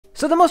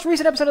So the most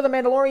recent episode of The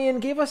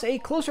Mandalorian gave us a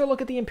closer look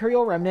at the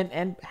Imperial Remnant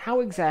and how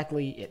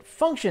exactly it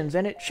functions,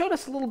 and it showed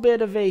us a little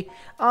bit of a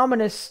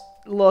ominous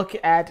look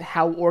at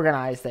how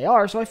organized they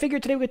are. So I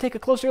figured today we could take a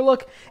closer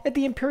look at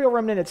the Imperial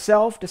Remnant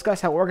itself,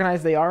 discuss how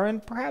organized they are,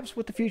 and perhaps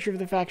what the future of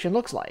the faction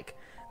looks like.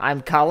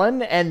 I'm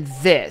Colin, and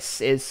this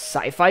is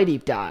Sci-Fi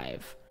Deep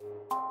Dive.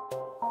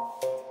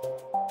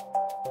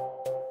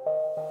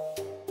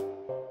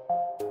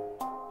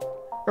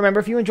 Remember,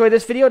 if you enjoyed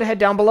this video, to head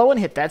down below and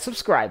hit that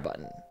subscribe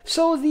button.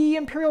 So, the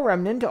Imperial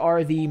Remnant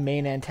are the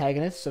main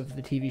antagonists of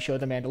the TV show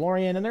The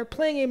Mandalorian, and they're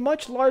playing a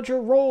much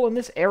larger role in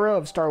this era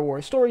of Star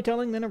Wars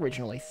storytelling than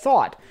originally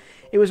thought.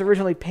 It was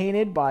originally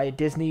painted by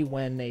Disney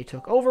when they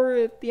took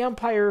over. The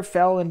Empire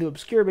fell into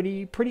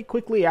obscurity pretty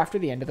quickly after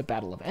the end of the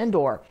Battle of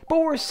Endor. But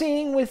what we're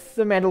seeing with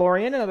The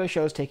Mandalorian and other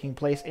shows taking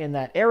place in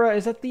that era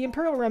is that the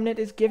Imperial Remnant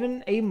is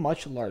given a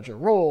much larger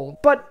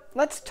role. But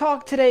let's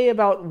talk today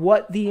about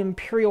what the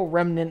Imperial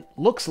Remnant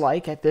looks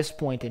like at this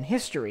point in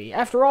history.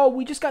 After all,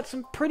 we just got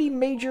some pretty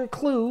major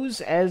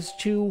clues as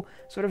to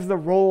sort of the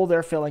role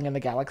they're filling in the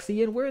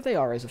galaxy and where they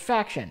are as a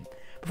faction.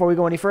 Before we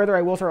go any further,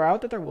 I will throw out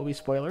that there will be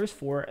spoilers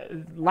for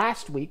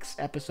last week's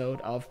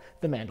episode of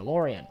The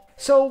Mandalorian.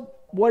 So,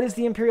 what is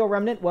the Imperial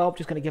Remnant? Well, I'm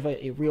just going to give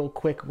a real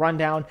quick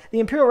rundown. The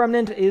Imperial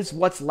Remnant is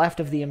what's left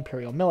of the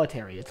Imperial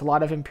military. It's a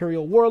lot of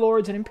Imperial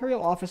warlords and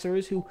Imperial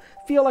officers who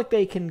feel like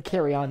they can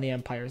carry on the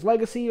Empire's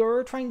legacy or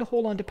are trying to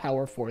hold on to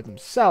power for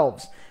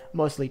themselves.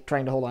 Mostly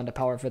trying to hold on to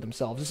power for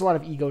themselves. There's a lot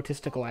of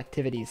egotistical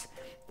activities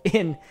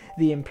in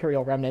the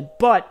Imperial Remnant,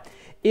 but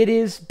it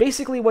is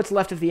basically what's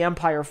left of the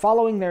Empire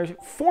following their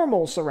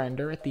formal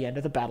surrender at the end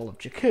of the Battle of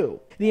Jakku.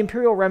 The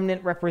Imperial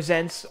Remnant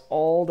represents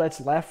all that's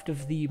left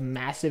of the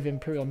massive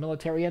Imperial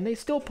military, and they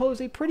still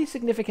pose a pretty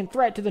significant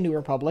threat to the New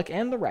Republic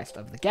and the rest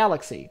of the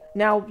galaxy.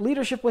 Now,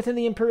 leadership within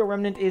the Imperial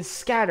Remnant is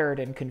scattered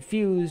and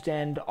confused,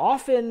 and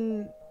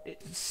often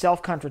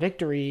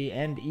self-contradictory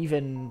and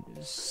even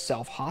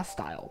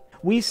self-hostile.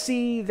 We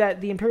see that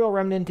the Imperial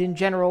Remnant in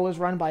general is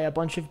run by a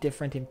bunch of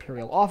different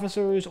Imperial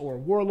officers, or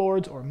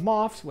warlords, or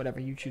moffs, whatever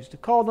you choose to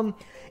call them,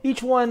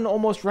 each one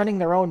almost running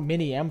their own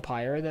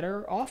mini-empire that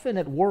are often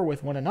at war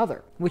with one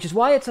another. Which is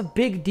why it's a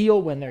big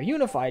deal when they're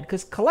unified,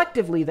 because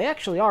collectively they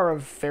actually are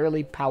a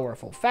fairly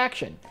powerful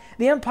faction.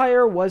 The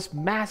Empire was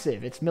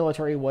massive, its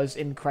military was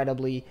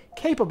incredibly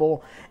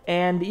capable,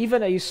 and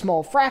even a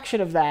small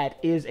fraction of that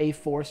is a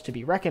force to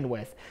be reckoned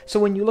with. So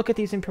when you look at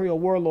these Imperial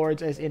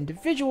warlords as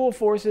individual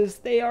forces,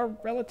 they are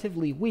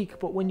relatively weak,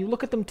 but when you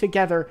look at them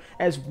together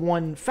as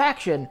one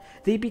faction,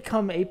 they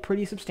become a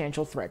pretty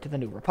substantial threat to the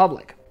New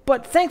Republic.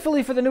 But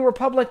thankfully for the New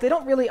Republic, they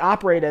don't really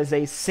operate as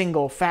a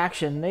single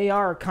faction. They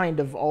are kind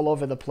of all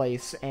over the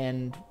place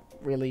and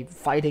really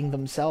fighting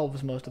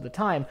themselves most of the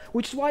time,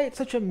 which is why it's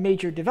such a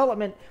major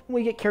development when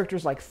we get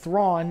characters like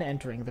Thrawn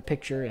entering the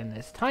picture in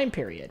this time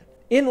period.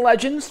 In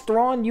Legends,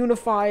 Thrawn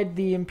unified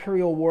the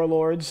Imperial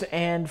warlords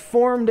and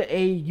formed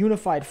a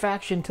unified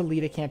faction to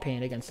lead a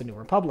campaign against the New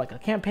Republic, a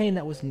campaign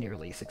that was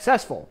nearly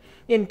successful.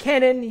 In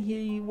Canon,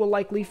 he will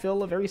likely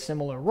fill a very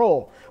similar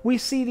role. We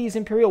see these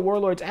Imperial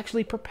warlords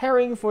actually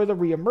preparing for the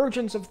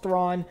reemergence of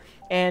Thrawn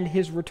and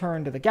his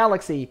return to the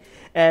galaxy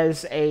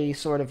as a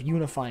sort of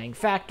unifying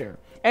factor.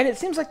 And it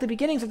seems like the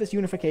beginnings of this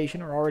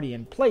unification are already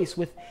in place,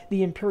 with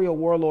the Imperial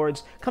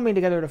warlords coming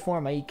together to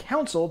form a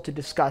council to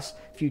discuss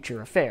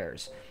future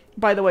affairs.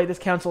 By the way, this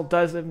council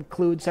does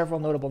include several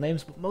notable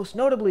names, but most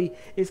notably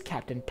is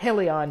Captain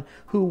Pellaeon,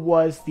 who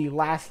was the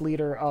last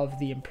leader of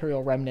the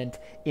Imperial Remnant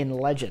in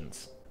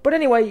Legends. But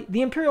anyway,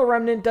 the Imperial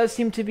Remnant does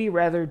seem to be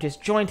rather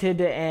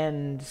disjointed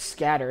and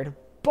scattered,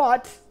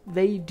 but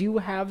they do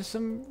have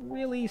some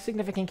really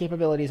significant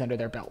capabilities under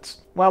their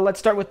belts. Well, let's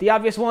start with the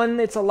obvious one.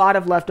 It's a lot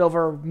of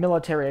leftover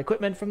military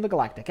equipment from the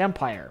Galactic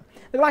Empire.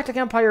 The Galactic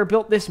Empire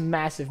built this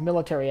massive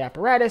military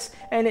apparatus,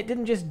 and it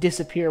didn't just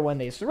disappear when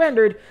they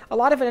surrendered. A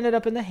lot of it ended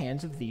up in the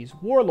hands of these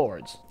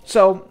warlords.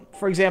 So,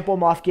 for example,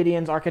 Moff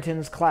Gideon's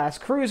Architon's class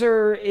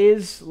cruiser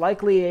is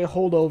likely a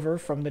holdover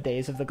from the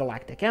days of the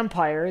Galactic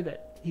Empire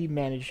that he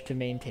managed to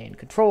maintain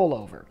control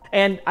over.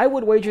 And I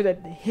would wager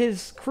that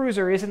his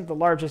cruiser isn't the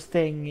largest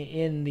thing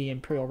in the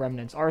Imperial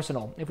Remnant's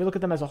arsenal. If we look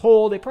at them as a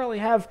whole, they probably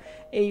have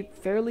a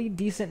fairly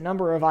decent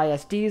number of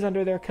ISDs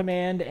under their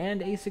command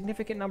and a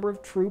significant number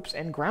of troops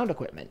and ground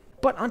equipment.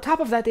 But on top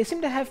of that, they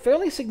seem to have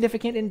fairly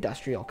significant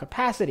industrial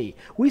capacity.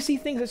 We see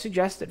things that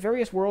suggest that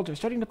various worlds are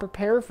starting to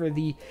prepare for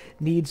the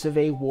needs of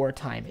a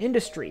wartime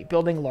industry,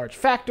 building large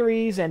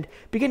factories and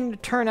beginning to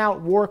turn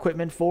out war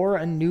equipment for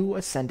a new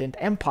ascendant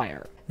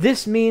empire.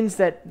 This means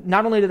that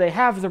not only do they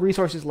have the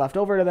resources left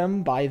over to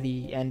them by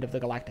the end of the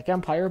Galactic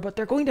Empire, but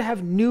they're going to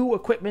have new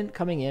equipment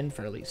coming in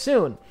fairly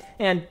soon.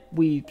 And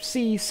we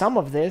see some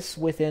of this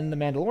within The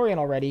Mandalorian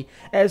already,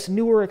 as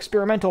newer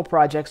experimental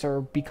projects are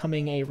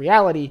becoming a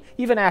reality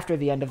even after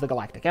the end of the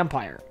Galactic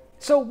Empire.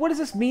 So what does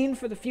this mean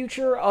for the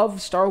future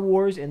of Star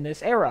Wars in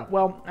this era?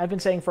 Well, I've been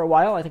saying for a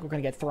while, I think we're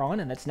going to get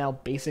Thrawn, and that's now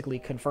basically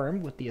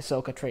confirmed with the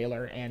Ahsoka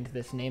trailer and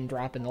this name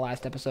drop in the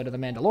last episode of The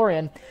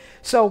Mandalorian.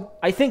 So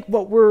I think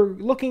what we're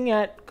looking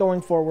at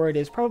going forward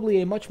is probably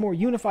a much more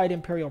unified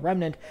Imperial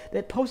Remnant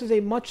that poses a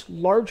much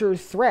larger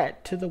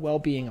threat to the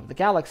well-being of the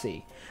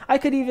galaxy. I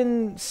could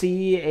even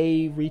see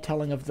a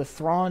retelling of the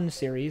Thrawn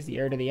series, the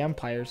Heir to the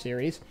Empire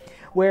series,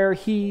 where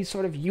he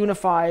sort of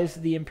unifies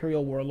the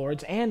Imperial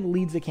warlords and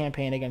leads the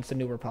campaign against the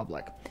New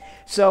Republic.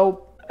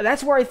 So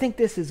that's where I think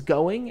this is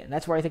going, and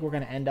that's where I think we're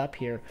going to end up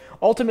here.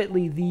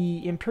 Ultimately,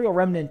 the Imperial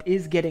Remnant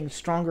is getting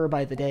stronger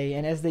by the day,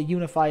 and as they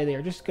unify, they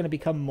are just going to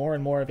become more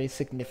and more of a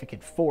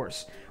significant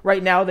force.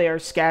 Right now, they are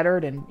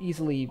scattered and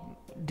easily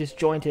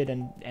disjointed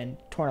and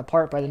torn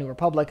apart by the New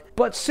Republic,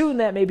 but soon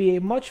that may be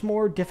a much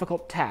more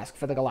difficult task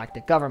for the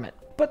galactic government.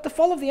 But the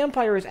fall of the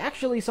Empire is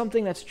actually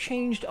something that's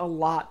changed a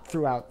lot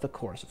throughout the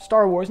course of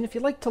Star Wars, and if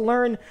you'd like to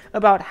learn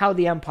about how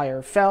the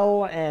Empire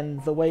fell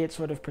and the way it's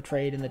sort of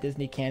portrayed in the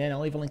Disney canon,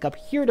 I'll leave a link up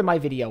here to my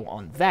video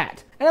on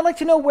that. And I'd like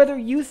to know whether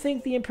you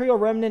think the Imperial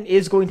Remnant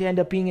is going to end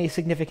up being a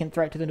significant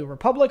threat to the New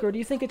Republic, or do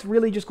you think it's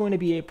really just going to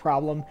be a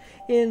problem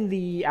in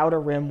the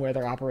Outer Rim where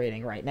they're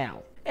operating right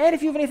now? And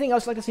if you have anything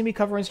else you'd like to see me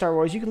cover in Star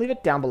Wars, you can leave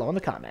it down below in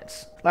the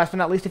comments. Last but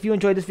not least, if you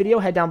enjoyed this video,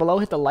 head down below,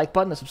 hit the like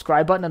button, the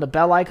subscribe button, and the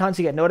bell icon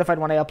so you get notified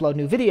when I upload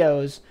new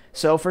videos.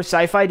 So for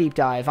Sci-Fi Deep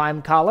Dive,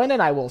 I'm Colin,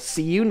 and I will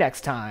see you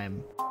next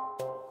time.